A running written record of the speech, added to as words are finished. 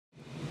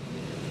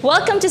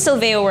Welcome to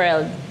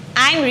Salveoworld.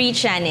 I'm Ree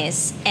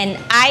Chanis,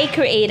 and I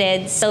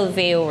created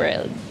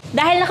Salveoworld.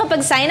 Dahil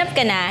nakapag-sign up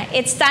ka na,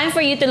 it's time for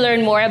you to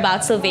learn more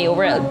about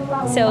Salveoworld.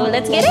 So,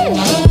 let's get in!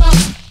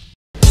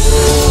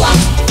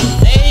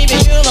 Baby,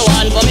 you're the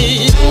one for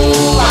me.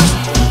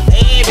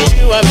 Baby,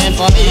 you are meant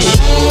for me.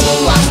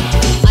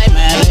 I'm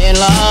madly in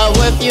love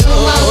with you.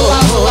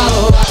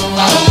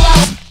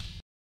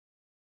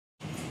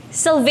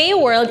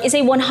 Salveoworld is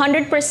a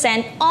 100%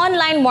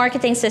 online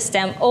marketing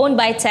system owned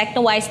by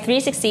TechnoWise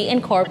 360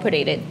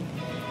 Incorporated.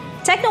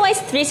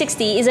 TechnoWise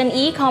 360 is an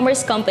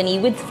e-commerce company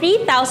with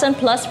 3,000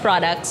 plus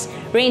products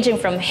ranging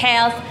from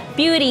health,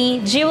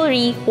 beauty,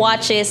 jewelry,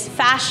 watches,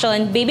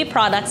 fashion, baby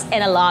products,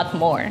 and a lot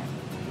more.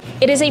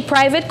 It is a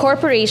private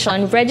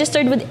corporation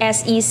registered with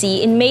SEC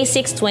in May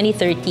 6,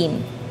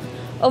 2013.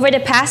 Over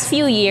the past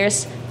few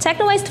years,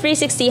 TechnoWise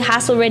 360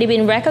 has already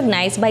been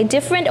recognized by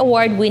different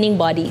award-winning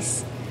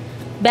bodies.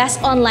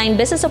 Best Online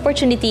Business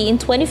Opportunity in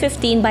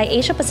 2015 by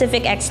Asia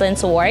Pacific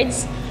Excellence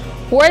Awards,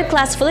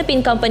 World-Class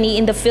Philippine Company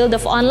in the Field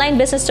of Online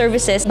Business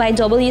Services by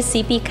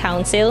WCP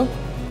Council,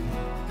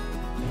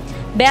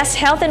 Best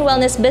Health and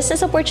Wellness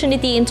Business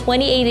Opportunity in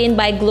 2018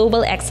 by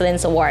Global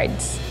Excellence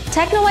Awards.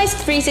 TechnoWise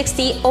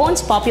 360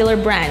 owns popular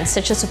brands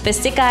such as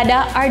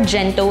Sofisticada,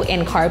 Argento,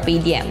 and Carpe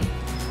Diem.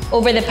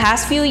 Over the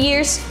past few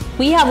years,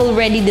 we have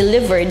already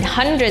delivered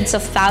hundreds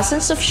of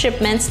thousands of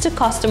shipments to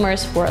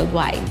customers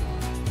worldwide.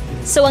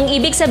 So ang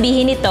ibig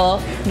sabihin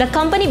nito, the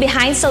company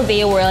behind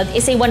Salveoworld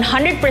is a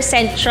 100%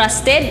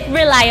 trusted,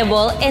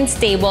 reliable, and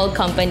stable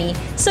company.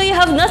 So you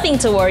have nothing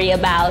to worry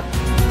about.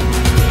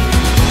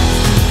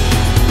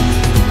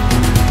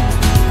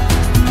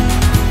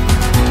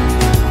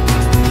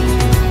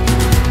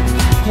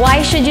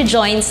 Why should you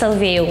join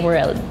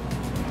Salveoworld?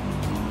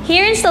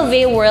 Here in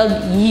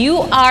Salveoworld,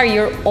 you are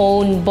your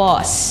own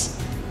boss.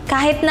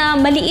 Kahit na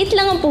maliit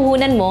lang ang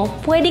puhunan mo,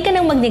 pwede ka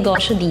nang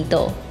magnegosyo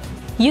dito.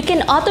 You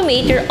can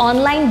automate your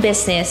online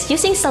business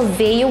using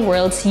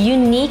Salveoworld's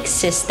unique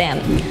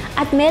system.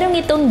 At merong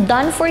itong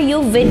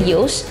done-for-you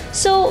videos,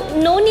 so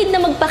no need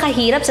na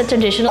magpakahirap sa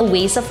traditional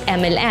ways of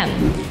MLM.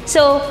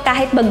 So,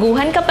 kahit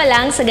baguhan ka pa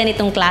lang sa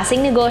ganitong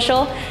klaseng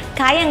negosyo,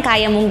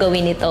 kayang-kaya mong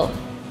gawin ito.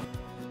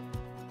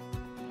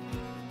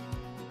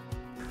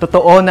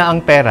 Totoo na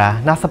ang pera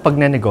nasa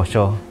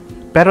pagnenegosyo.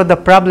 Pero the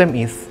problem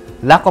is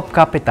lack of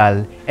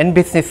capital and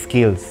business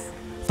skills.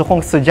 So kung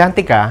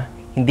estudyante ka,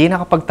 hindi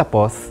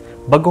nakapagtapos,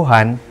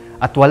 baguhan,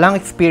 at walang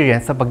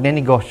experience sa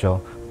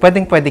pagnenegosyo,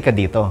 pwedeng-pwede ka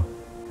dito.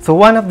 So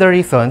one of the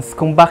reasons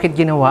kung bakit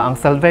ginawa ang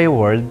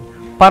Salveoworld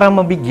para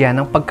mabigyan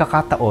ng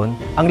pagkakataon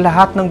ang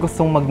lahat ng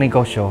gustong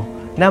magnegosyo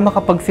na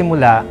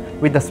makapagsimula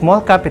with a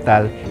small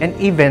capital and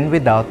even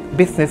without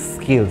business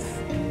skills.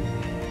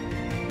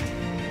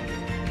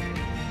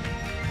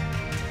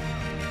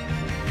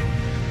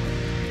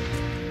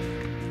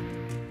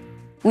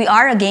 We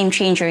are a game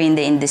changer in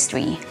the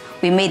industry.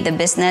 We made the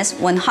business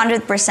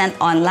 100%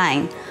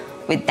 online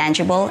with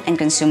tangible and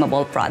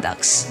consumable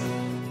products.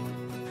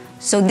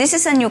 So this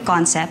is a new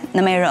concept na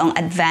mayroong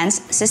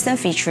advanced system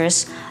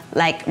features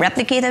like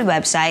replicated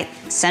website,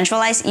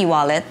 centralized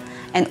e-wallet,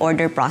 and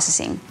order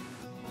processing.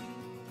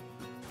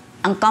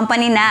 Ang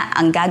company na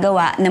ang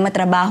gagawa na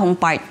matrabahong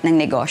part ng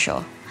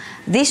negosyo.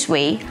 This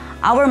way,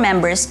 our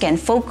members can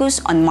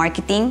focus on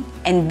marketing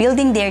and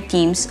building their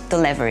teams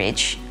to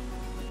leverage.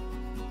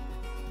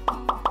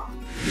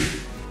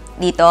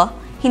 Dito,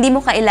 hindi mo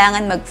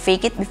kailangan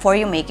mag-fake it before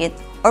you make it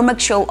or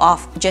mag-show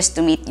off just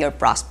to meet your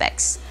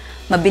prospects.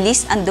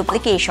 Mabilis ang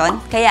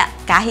duplication, kaya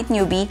kahit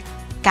newbie,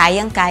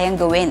 kayang-kayang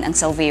gawin ang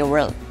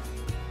Salveoworld.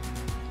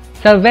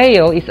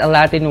 Salveo is a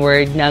Latin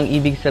word na ang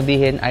ibig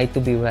sabihin ay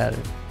to be well.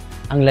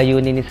 Ang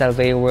layunin ni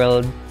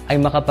Salveoworld ay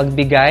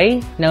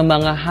makapagbigay ng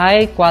mga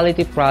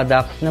high-quality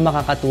products na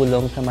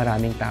makakatulong sa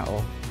maraming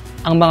tao.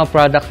 Ang mga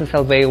products ng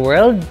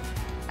Salveoworld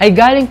ay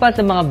galing pa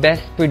sa mga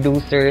best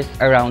producers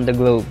around the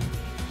globe.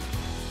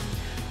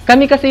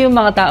 Kami kasi yung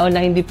mga tao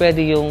na hindi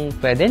pwede yung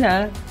pwede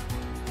na.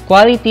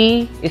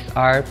 Quality is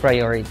our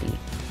priority.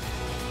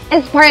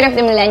 As part of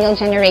the millennial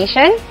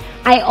generation,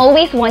 I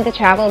always want to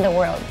travel the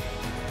world.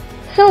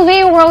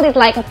 Salveoworld is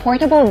like a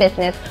portable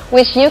business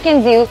which you can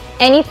do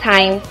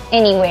anytime,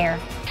 anywhere.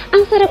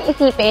 Ang sarap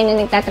isipin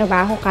na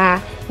nagtatrabaho ka,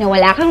 na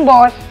wala kang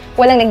boss,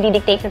 walang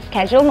nagdidictate sa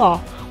schedule mo,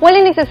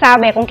 walang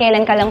nagsasabi kung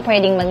kailan ka lang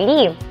pwedeng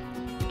mag-leave.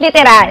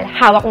 Literal,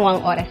 hawak mo ang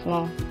oras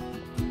mo.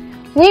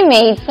 We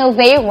made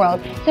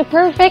Salveoworld the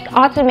perfect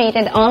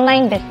automated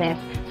online business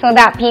so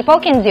that people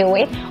can do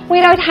it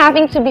without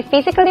having to be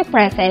physically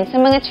present sa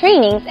mga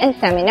trainings and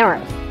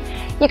seminars.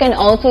 You can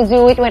also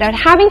do it without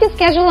having to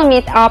schedule a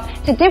meet-up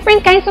to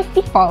different kinds of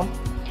people.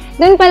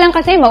 Dun pa lang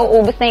kasi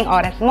mauubos na yung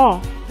oras mo.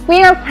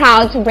 We are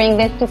proud to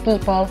bring this to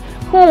people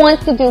who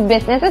want to do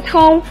business at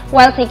home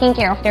while taking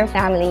care of their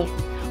families.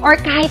 Or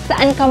kahit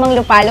saan ka mang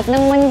lupalop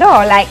ng mundo,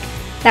 like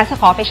nasa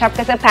coffee shop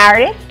ka sa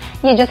Paris,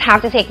 you just have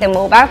to take the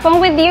mobile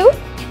phone with you,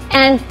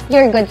 and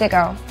you're good to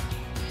go.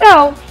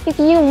 So, if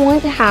you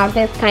want to have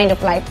this kind of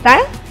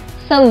lifestyle,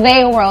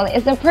 Salveoworld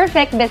is the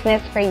perfect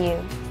business for you.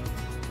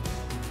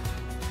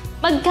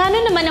 Magkano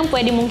naman ang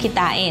pwede mong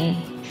kitain?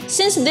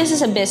 Since this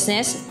is a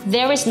business,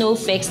 there is no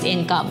fixed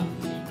income.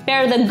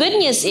 Pero the good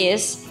news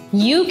is,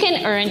 you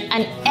can earn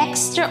an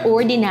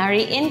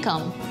extraordinary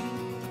income.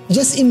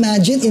 Just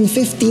imagine in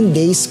 15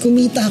 days,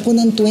 kumita ako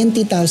ng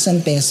 20,000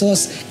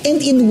 pesos.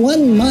 And in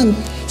 1 month,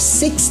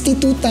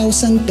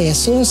 62,000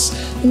 pesos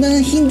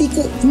na hindi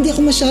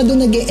ako masyado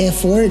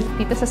nag-e-effort.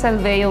 Dito sa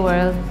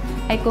Salveoworld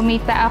ay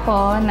kumita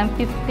ako ng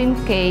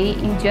 15K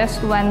in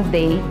just 1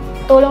 day.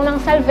 Tulong ng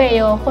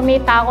Salveo,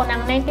 kumita ako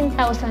ng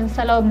 19,000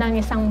 sa loob ng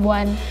isang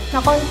buwan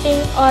na konting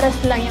oras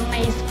lang yung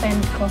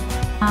nai-spend ko.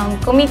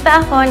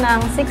 Kumita ako ng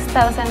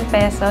 6,000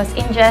 pesos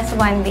in just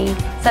 1 day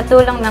sa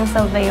tulong ng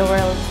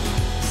Salveoworld.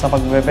 Sa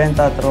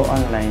pagbebenta through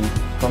online,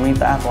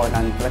 kumita ako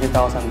ng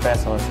 20,000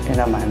 pesos in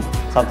a month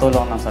sa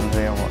tulong ng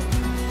Salveoworld.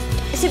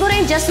 Siguro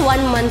in just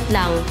 1 month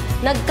lang,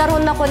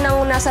 nagkaroon ako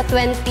ng nasa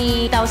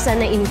 20,000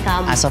 na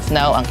income. As of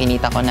now, ang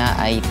kinita ko na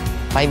ay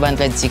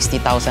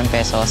 560,000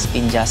 pesos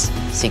in just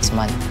 6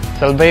 months.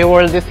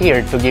 Salveoworld is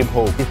here to give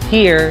hope. It's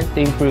here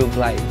to improve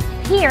lives.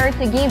 Here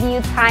to give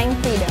you time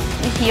freedom.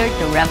 Is here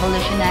to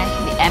revolutionize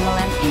the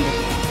MLM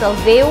industry.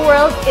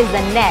 Salveoworld is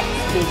the next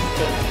big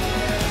thing.